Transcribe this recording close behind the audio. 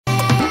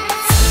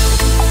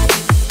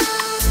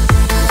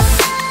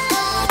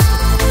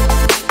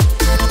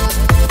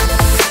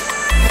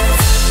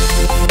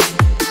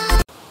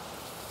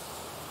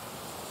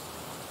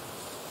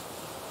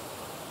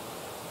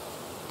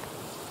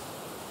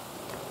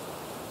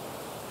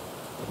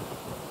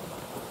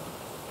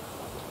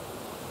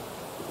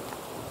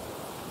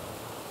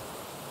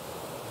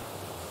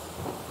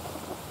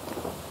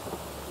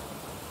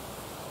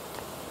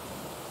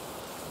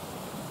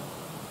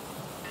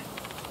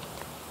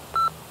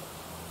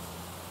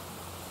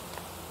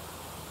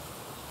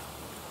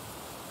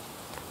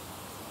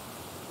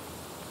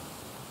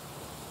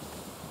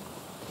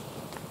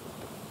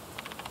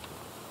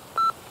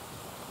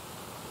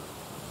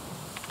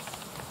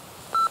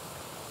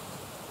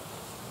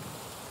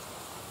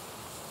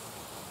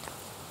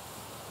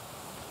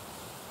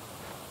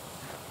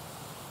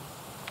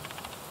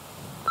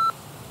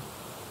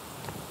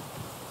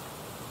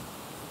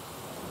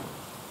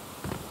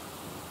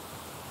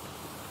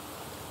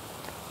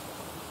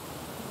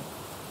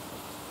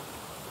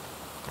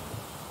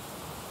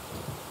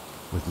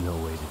With no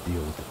way to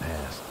deal with the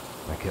past,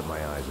 I kept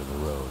my eyes on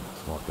the road,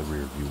 walked the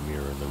rearview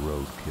mirror and the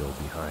roadkill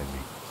behind me.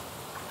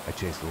 I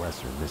chased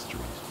lesser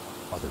mysteries,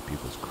 other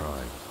people's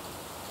crimes.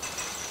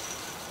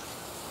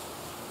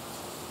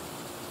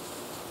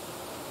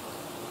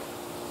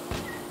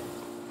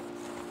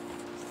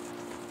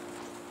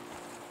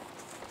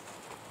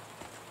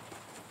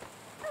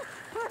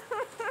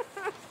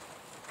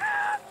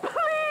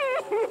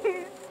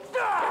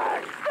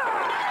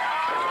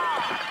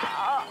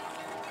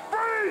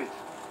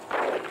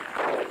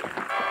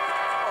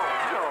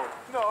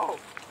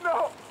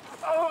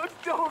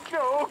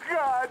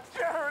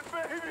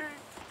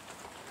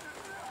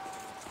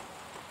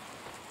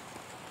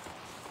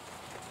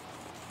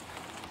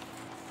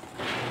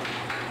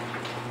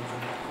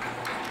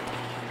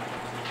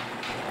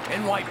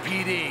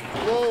 NYPD.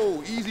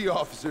 Whoa, easy,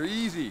 officer,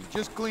 easy.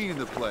 Just cleaning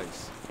the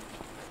place.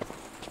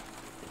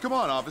 Come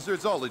on, officer,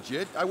 it's all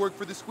legit. I work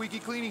for the squeaky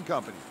cleaning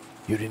company.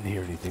 You didn't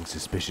hear anything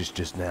suspicious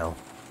just now?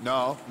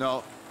 No.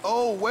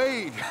 Oh,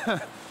 wait.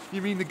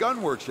 You mean the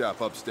gun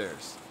workshop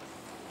upstairs?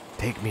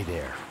 Take me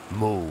there.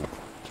 Move.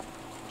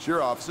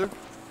 Sure, officer,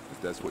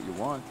 if that's what you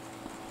want.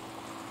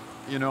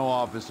 You know,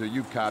 officer,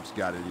 you cops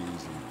got it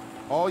easy.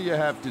 All you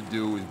have to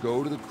do is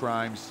go to the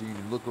crime scene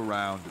and look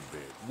around a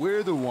bit.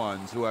 We're the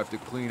ones who have to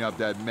clean up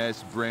that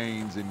mess,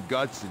 brains and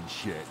guts and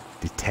shit.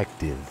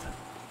 Detective.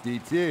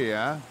 DT,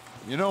 huh?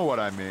 You know what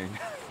I mean.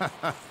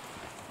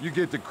 You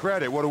get the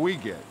credit, what do we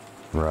get?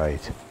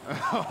 Right.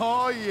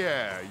 Oh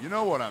yeah, you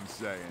know what I'm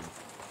saying.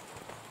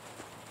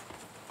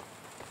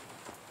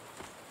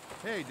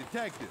 Hey,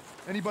 detective,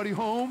 anybody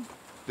home?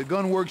 The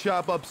gun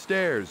workshop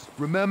upstairs.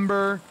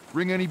 Remember?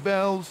 Ring any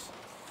bells?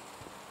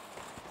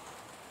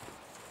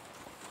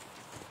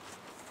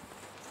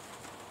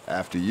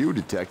 After you,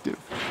 detective.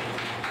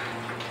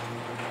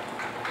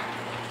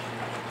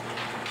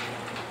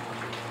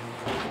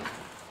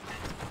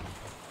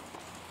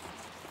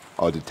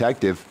 Oh,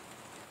 detective,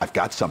 I've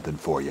got something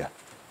for you.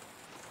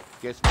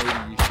 Guess maybe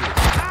you should.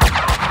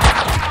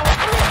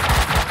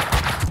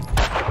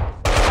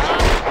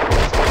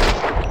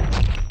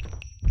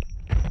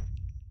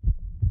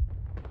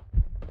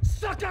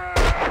 Sucker!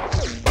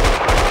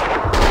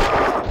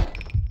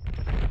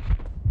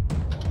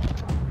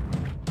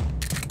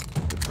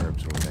 The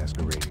perps were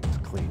masquerading as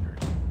cleaners.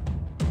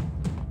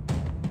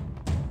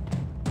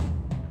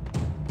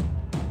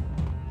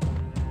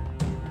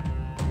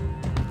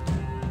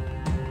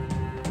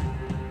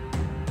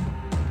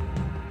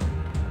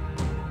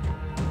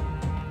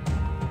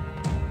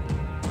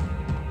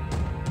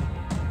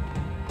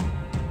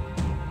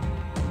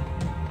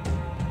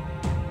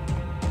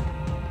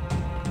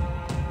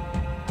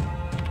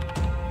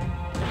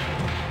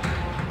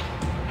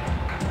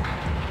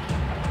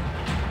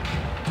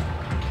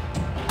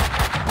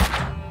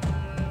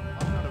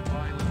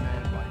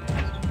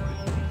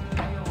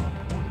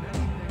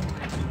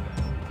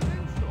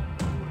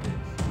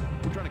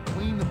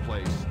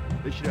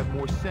 They should have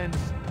more sense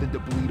than to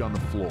bleed on the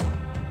floor.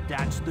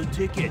 That's the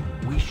ticket.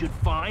 We should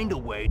find a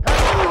way.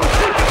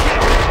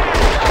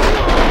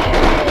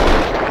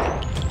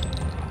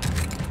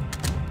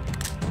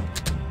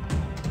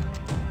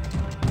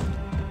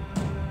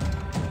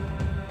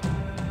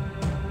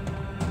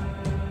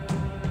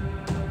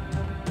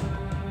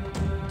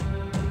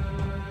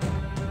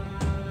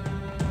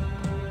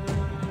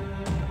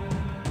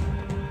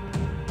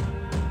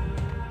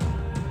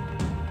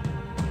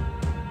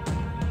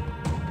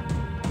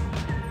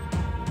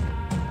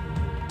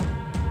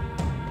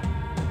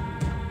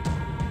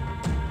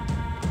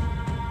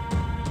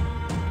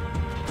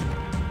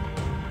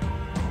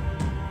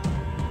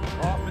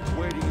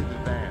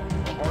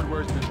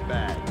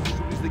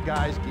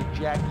 Guys get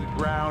Jackie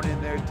Brown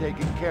in there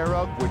taken care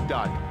of, we're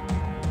done.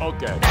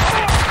 Okay.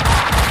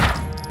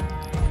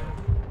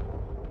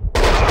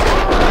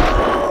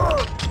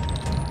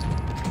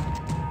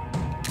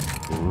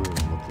 The room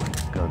looked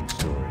like gun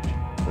storage,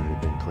 but it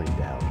had been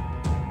cleaned out.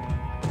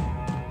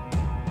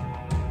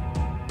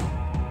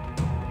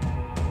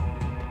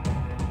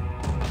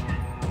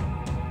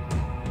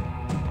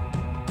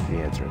 The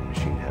answering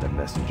machine had a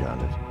message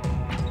on it.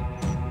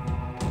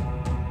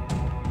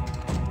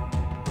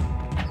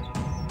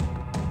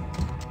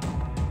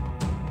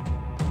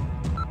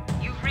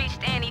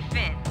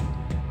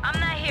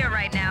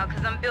 Right now. now,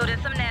 because I'm building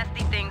some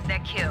nasty things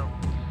that kill.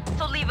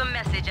 So leave a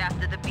message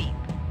after the beep.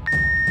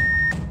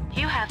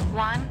 You have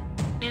one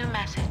new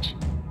message.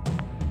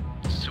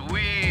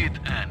 Sweet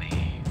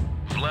Annie.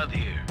 Vlad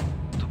here,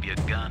 to be a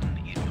gun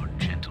in your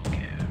gentle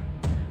care.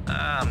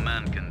 Ah,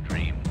 man can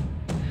dream.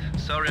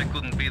 Sorry I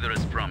couldn't be there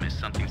as promised.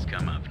 Something's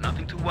come up.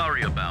 Nothing to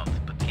worry about,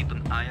 but keep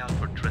an eye out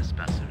for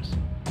trespassers.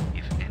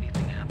 If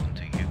anything happened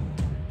to you,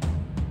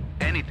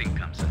 anything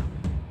comes up,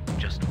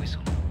 just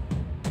whistle,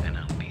 and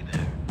I'll be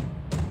there.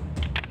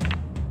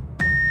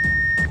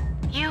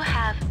 You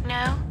have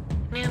no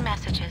new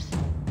messages.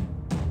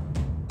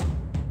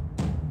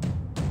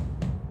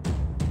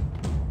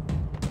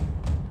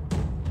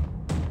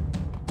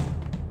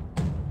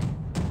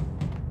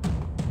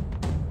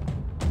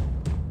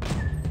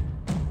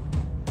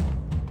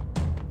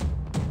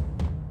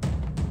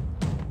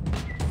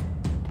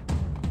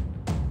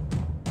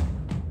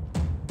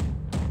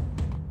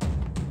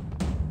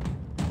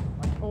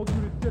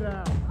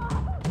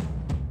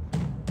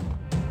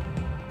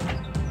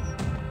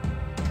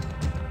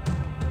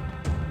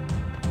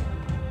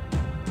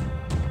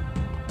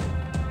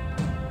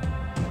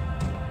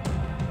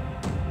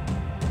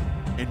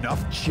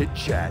 Enough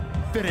chit-chat.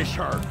 Finish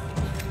her.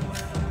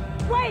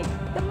 Wait!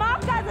 The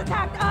mob guys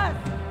attacked us!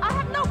 I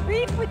have no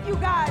beef with you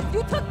guys!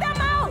 You took them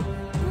out!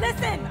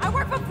 Listen, I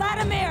work for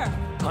Vladimir!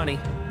 Honey,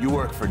 you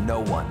work for no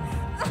one.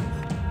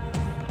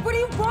 What do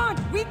you want?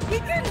 We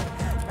can...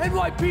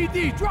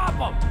 NYPD, drop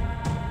him!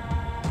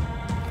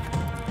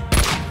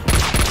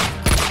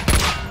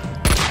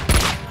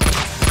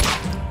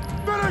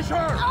 Finish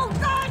her! Oh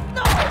God,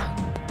 no!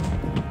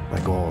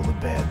 Like all the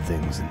bad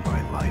things in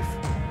my life,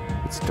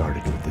 it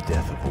started with the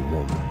death of a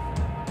woman.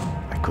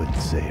 I couldn't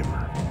save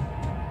her.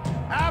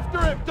 After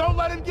him! Don't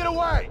let him get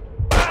away!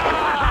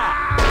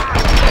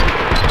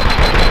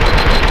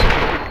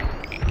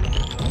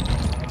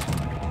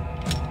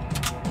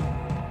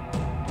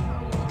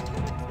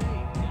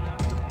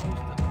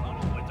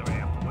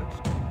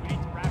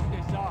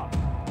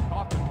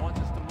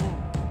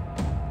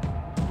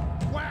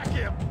 Whack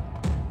him!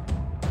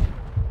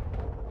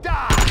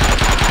 Die!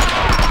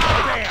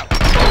 Damn!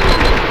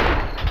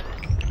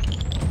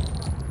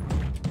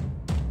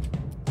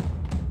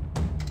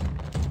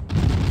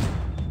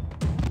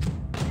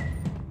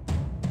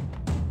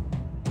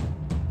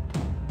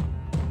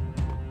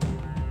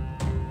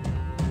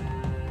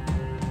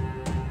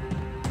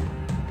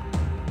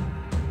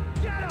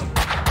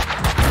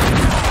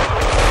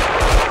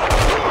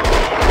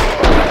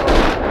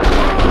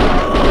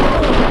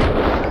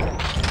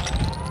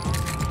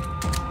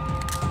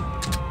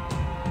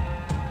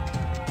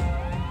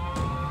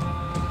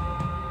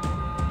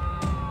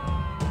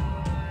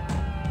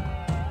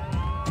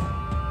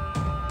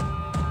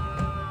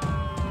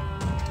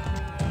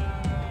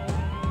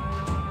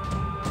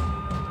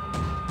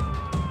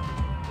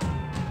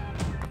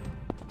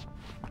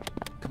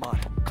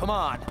 Come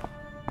on.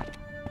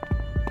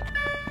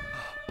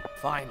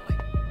 Finally.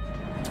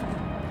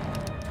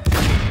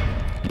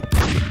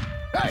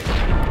 Hey!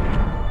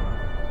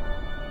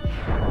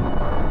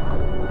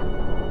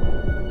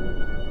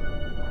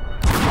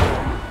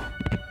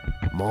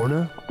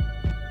 Mona?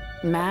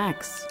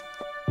 Max,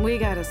 we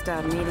gotta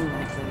stop meeting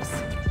like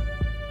this.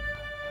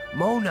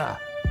 Mona!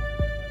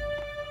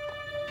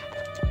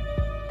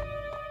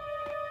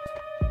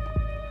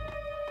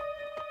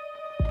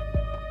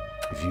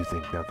 If you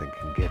think nothing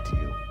can get to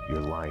you, you're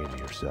lying to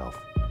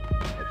yourself.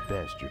 At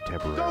best, you're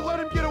temporarily... Don't let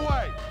him get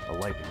away! A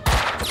life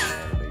infection will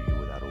reanimate you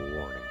without a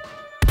warning.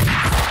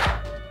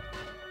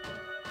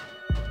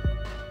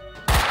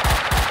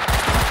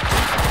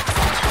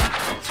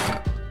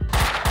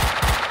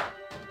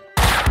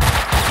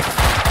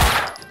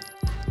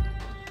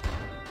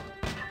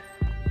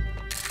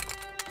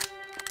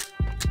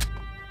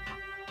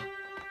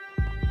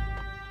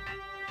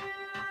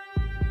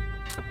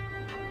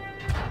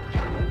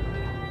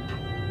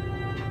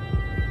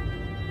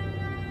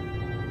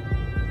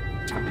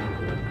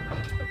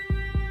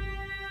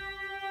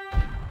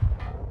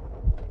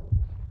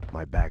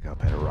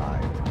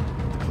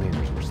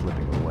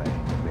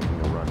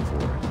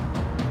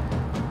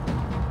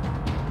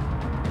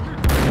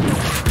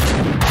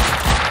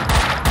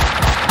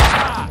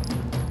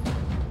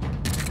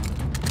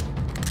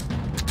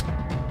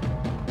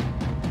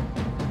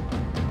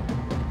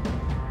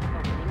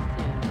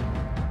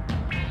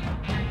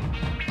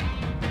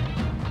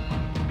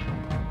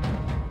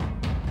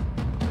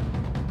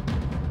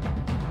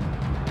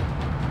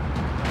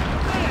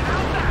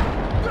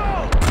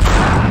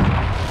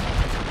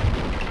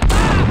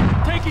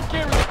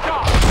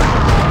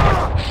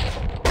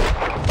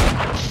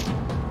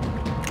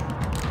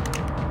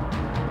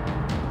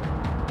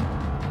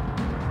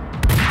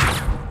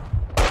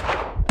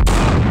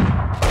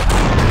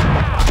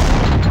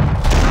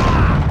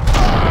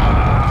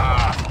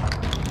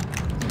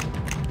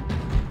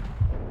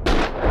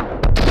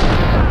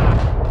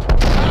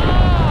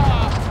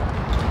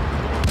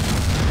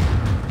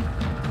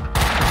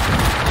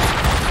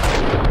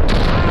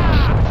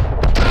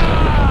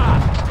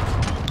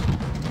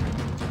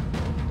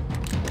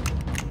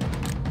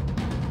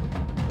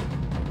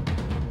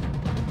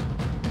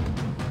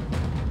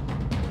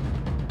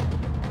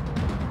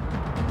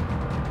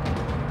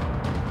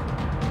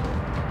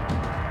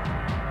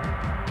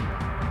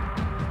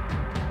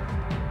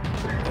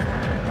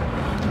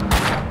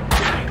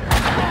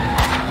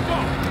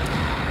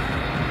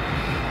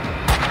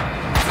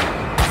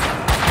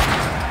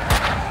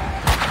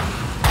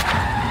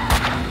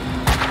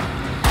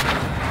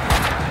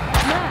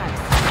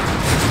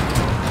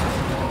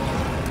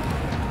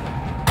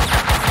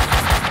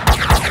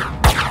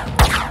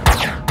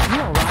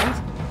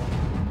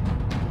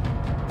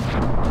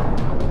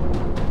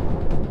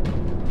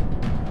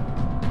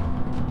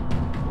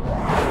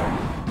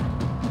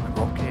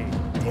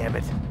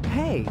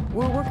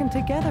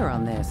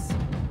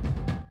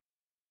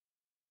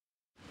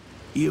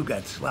 You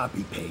got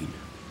sloppy, Payne.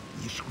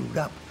 You screwed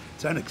up.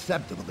 It's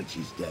unacceptable that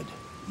she's dead.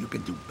 You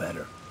can do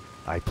better.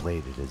 I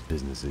played it as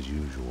business as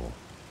usual.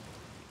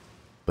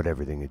 But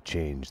everything had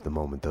changed the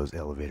moment those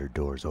elevator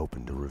doors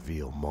opened to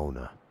reveal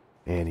Mona.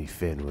 Annie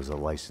Finn was a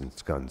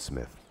licensed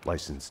gunsmith,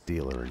 licensed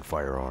dealer in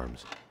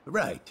firearms.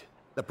 Right.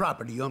 The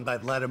property owned by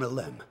Vladimir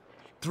Lem.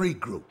 3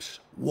 groups.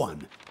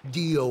 1,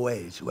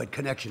 DOAs who had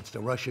connections to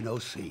Russian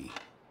OC.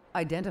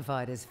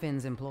 Identified as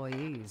Finn's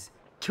employees.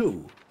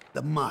 2,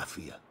 the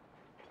Mafia.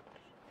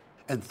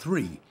 And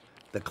 3,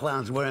 the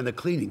clowns wearing the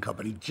cleaning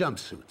company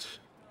jumpsuits.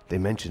 They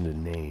mentioned a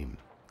name,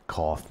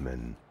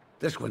 Kaufman.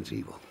 This one's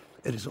evil.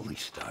 It has only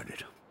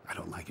started. I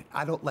don't like it.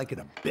 I don't like it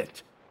a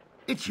bit.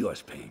 It's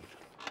yours, Payne.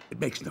 It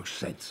makes no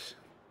sense.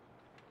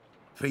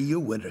 For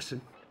you,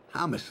 Winterson,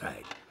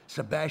 homicide,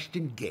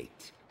 Sebastian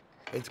Gate.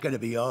 It's gonna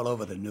be all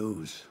over the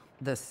news.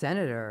 The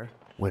senator?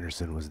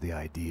 Winterson was the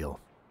ideal.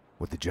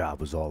 What the job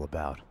was all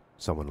about.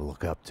 Someone to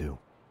look up to.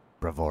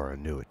 Bravura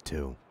knew it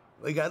too.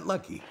 We got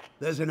lucky.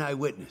 There's an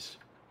eyewitness.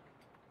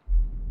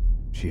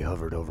 She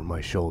hovered over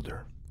my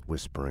shoulder,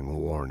 whispering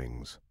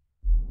warnings.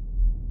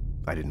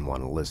 I didn't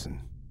want to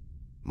listen.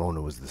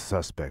 Mona was the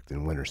suspect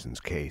in Winterson's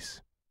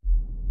case.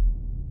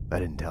 I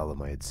didn't tell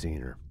them I had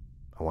seen her.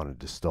 I wanted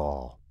to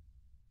stall.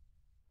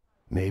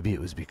 Maybe it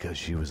was because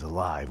she was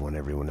alive when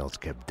everyone else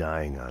kept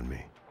dying on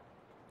me.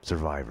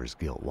 Survivor's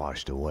guilt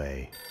washed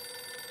away.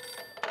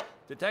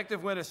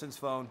 Detective Winterson's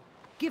phone.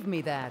 Give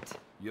me that.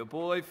 Your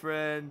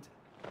boyfriend.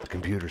 The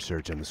computer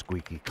search on the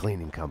squeaky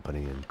cleaning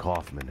company and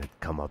Kaufman had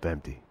come up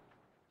empty.